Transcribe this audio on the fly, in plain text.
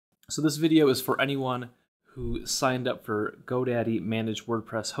So this video is for anyone who signed up for GoDaddy Managed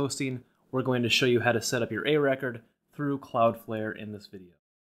WordPress Hosting. We're going to show you how to set up your A record through CloudFlare in this video.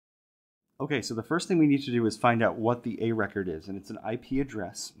 Okay, so the first thing we need to do is find out what the A record is, and it's an IP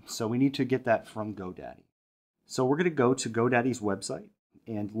address, so we need to get that from GoDaddy. So we're going to go to GoDaddy's website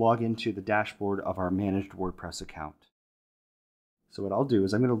and log into the dashboard of our Managed WordPress account. So what I'll do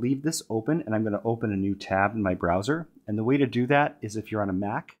is I'm going to leave this open, and I'm going to open a new tab in my browser. And the way to do that is if you're on a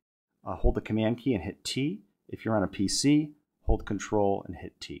Mac, hold the Command key and hit T. If you're on a PC, hold Control and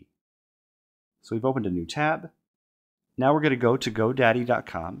hit T. So we've opened a new tab. Now we're going to go to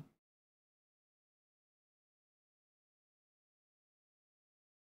GoDaddy.com.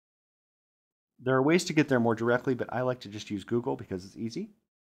 There are ways to get there more directly, but I like to just use Google because it's easy.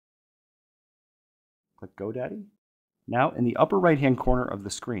 Click GoDaddy. Now, in the upper right-hand corner of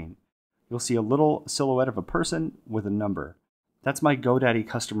the screen, you'll see a little silhouette of a person with a number. That's my GoDaddy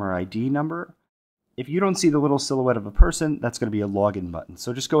customer ID number. If you don't see the little silhouette of a person, that's going to be a login button.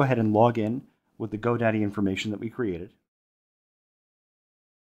 So just go ahead and log in with the GoDaddy information that we created.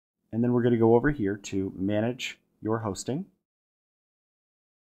 And then we're going to go over here to Manage Your Hosting.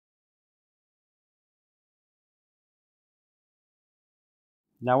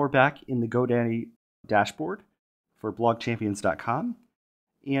 Now we're back in the GoDaddy dashboard for blogchampions.com.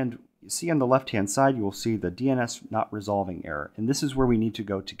 And you see on the left-hand side, you will see the DNS not resolving error. And this is where we need to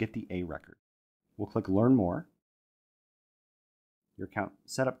go to get the A record. We'll click Learn More. Your account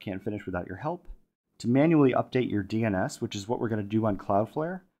setup can't finish without your help. To manually update your DNS, which is what we're going to do on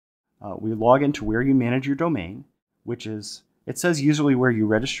CloudFlare, we log into where you manage your domain, which is, it says usually where you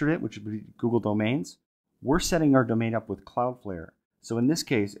registered it, which would be Google Domains. We're setting our domain up with CloudFlare. So in this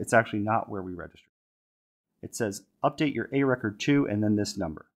case, it's actually not where we registered. It says update your A record to, and then this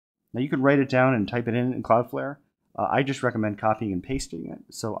number. Now you can write it down and type it in CloudFlare. I just recommend copying and pasting it.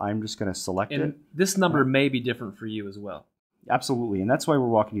 So I'm just going to select it. This number may be different for you as well. Absolutely. And that's why we're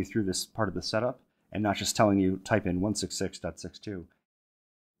walking you through this part of the setup and not just telling you type in 166.62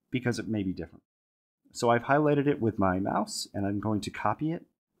 because it may be different. So I've highlighted it with my mouse and I'm going to copy it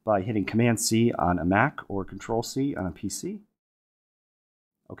by hitting Command-C on a Mac or Control-C on a PC.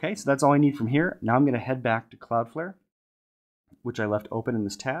 Okay, so that's all I need from here. Now I'm going to head back to CloudFlare, which I left open in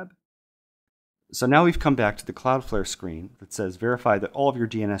this tab. So now we've come back to the CloudFlare screen that says verify that all of your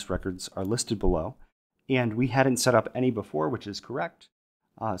DNS records are listed below. And we hadn't set up any before, which is correct.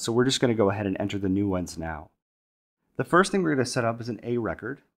 So we're just going to go ahead and enter the new ones now. The first thing we're going to set up is an A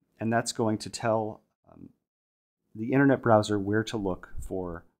record, and that's going to tell the internet browser where to look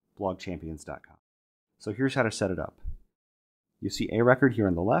for blogchampions.com. So here's how to set it up. You see A record here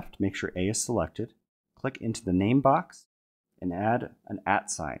on the left. Make sure A is selected. Click into the name box and add an @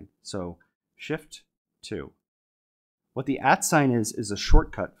 sign. So Shift 2. What the @ sign is a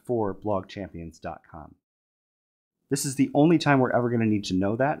shortcut for blogchampions.com. This is the only time we're ever going to need to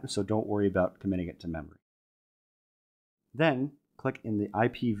know that, so don't worry about committing it to memory. Then click in the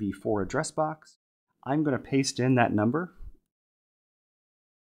IPv4 address box. I'm going to paste in that number,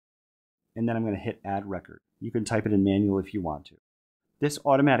 and then I'm going to hit Add Record. You can type it in manual if you want to. This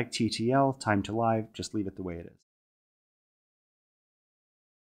automatic TTL, time to live, just leave it the way it is.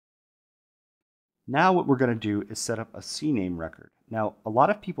 Now what we're going to do is set up a CNAME record. Now, a lot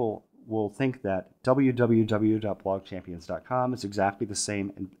of people will think that www.blogchampions.com is exactly the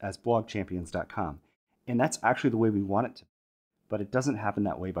same as blogchampions.com. And that's actually the way we want it to be. But it doesn't happen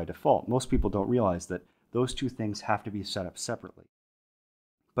that way by default. Most people don't realize that those two things have to be set up separately.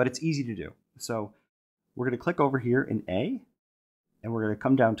 But it's easy to do. So we're going to click over here in A, and we're going to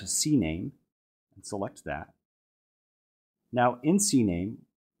come down to CNAME and select that. Now in CNAME,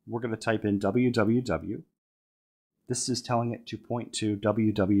 we're going to type in www. This is telling it to point to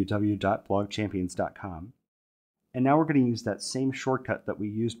www.blogchampions.com. And now we're going to use that same shortcut that we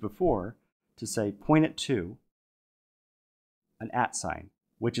used before to say point it to an @ sign,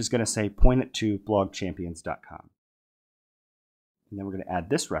 which is going to say point it to blogchampions.com. And then we're going to add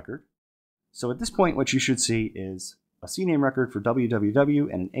this record. So at this point, what you should see is a CNAME record for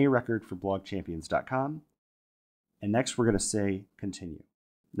www and an A record for blogchampions.com. And next we're going to say continue.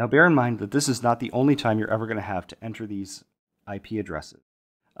 Now bear in mind that this is not the only time you're ever going to have to enter these IP addresses.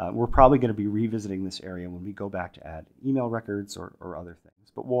 We're probably going to be revisiting this area when we go back to add email records or other things,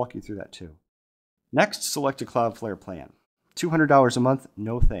 but we'll walk you through that too. Next, select a CloudFlare plan. $200 a month,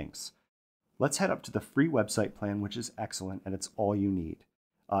 no thanks. Let's head up to the free website plan, which is excellent and it's all you need.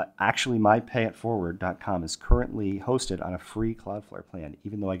 Actually, mypayitforward.com is currently hosted on a free CloudFlare plan,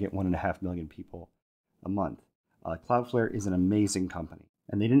 even though I get 1.5 million people a month. CloudFlare is an amazing company.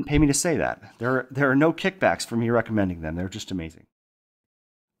 And they didn't pay me to say that. There are no kickbacks for me recommending them. They're just amazing.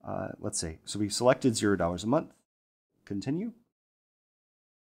 let's see. So we selected $0 a month. Continue.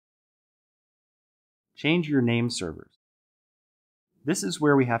 Change your name servers. This is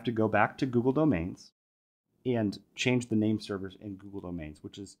where we have to go back to Google Domains and change the name servers in Google Domains,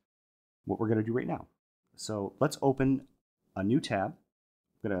 which is what we're going to do right now. So let's open a new tab.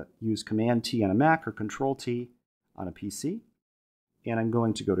 I'm going to use Command-T on a Mac or Control-T on a PC. And I'm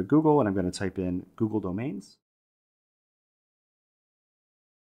going to go to Google and I'm going to type in Google Domains.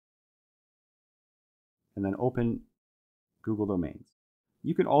 And then open Google Domains.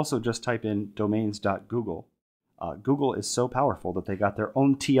 You can also just type in domains.google. Google is so powerful that they got their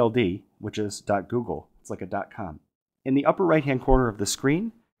own TLD, which is .google. It's like a .com. In the upper right-hand corner of the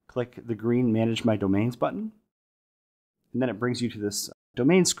screen, click the green Manage My Domains button. And then it brings you to this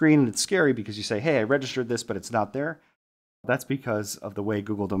domain screen, and it's scary because you say, hey, I registered this, but it's not there. That's because of the way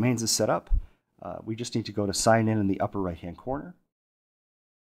Google Domains is set up. We just need to go to sign in the upper right-hand corner.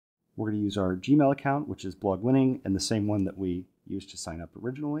 We're going to use our Gmail account, which is blogwinning, and the same one that we used to sign up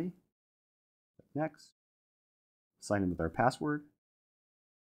originally. Next. Sign in with our password.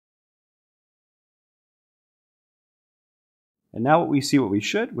 And now we see what we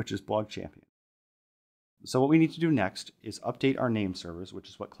should, which is Blog Champion. So what we need to do next is update our name servers, which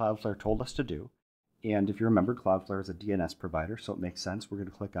is what Cloudflare told us to do. And if you remember, Cloudflare is a DNS provider, so it makes sense. We're going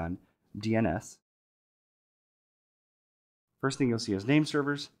to click on DNS. First thing you'll see is name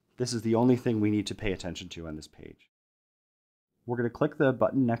servers. This is the only thing we need to pay attention to on this page. We're going to click the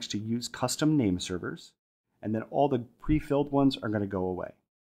button next to Use Custom Name Servers, and then all the pre-filled ones are going to go away.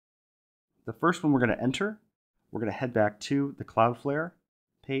 The first one we're going to enter, we're going to head back to the Cloudflare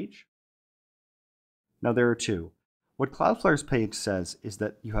page. Now there are two. What Cloudflare's page says is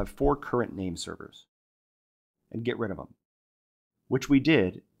that you have 4 current name servers, and get rid of them, which we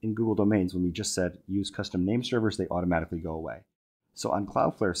did in Google Domains when we just said use custom name servers, they automatically go away. So on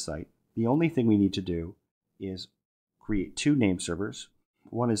Cloudflare's site, the only thing we need to do is create 2 name servers.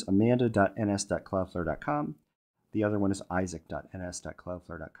 One is amanda.ns.cloudflare.com. The other one is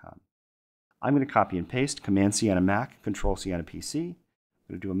isaac.ns.cloudflare.com. I'm going to copy and paste Command-C on a Mac, Control-C on a PC. I'm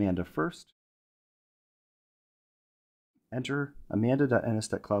going to do Amanda first. Enter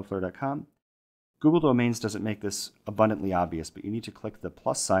amanda.ns.cloudflare.com. Google Domains doesn't make this abundantly obvious, but you need to click the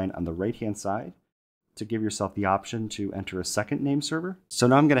plus sign on the right-hand side to give yourself the option to enter a second name server. So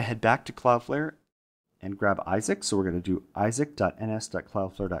now I'm going to head back to Cloudflare and grab Isaac. So we're going to do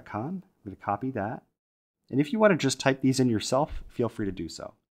isaac.ns.cloudflare.com. I'm going to copy that. And if you want to just type these in yourself, feel free to do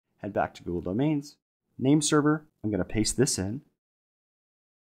so. Head back to Google Domains, name server. I'm going to paste this in.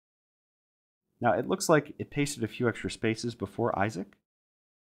 Now it looks like it pasted a few extra spaces before Isaac.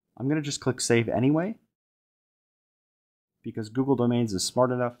 I'm going to just click Save anyway, because Google Domains is smart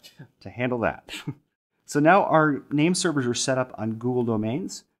enough to handle that. So now our name servers are set up on Google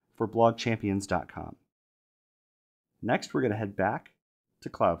Domains for blogchampions.com. Next, we're going to head back to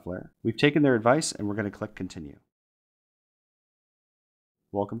Cloudflare. We've taken their advice and we're going to click Continue.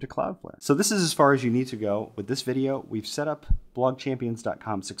 Welcome to Cloudflare. So this is as far as you need to go with this video. We've set up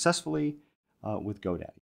blogchampions.com successfully with GoDaddy.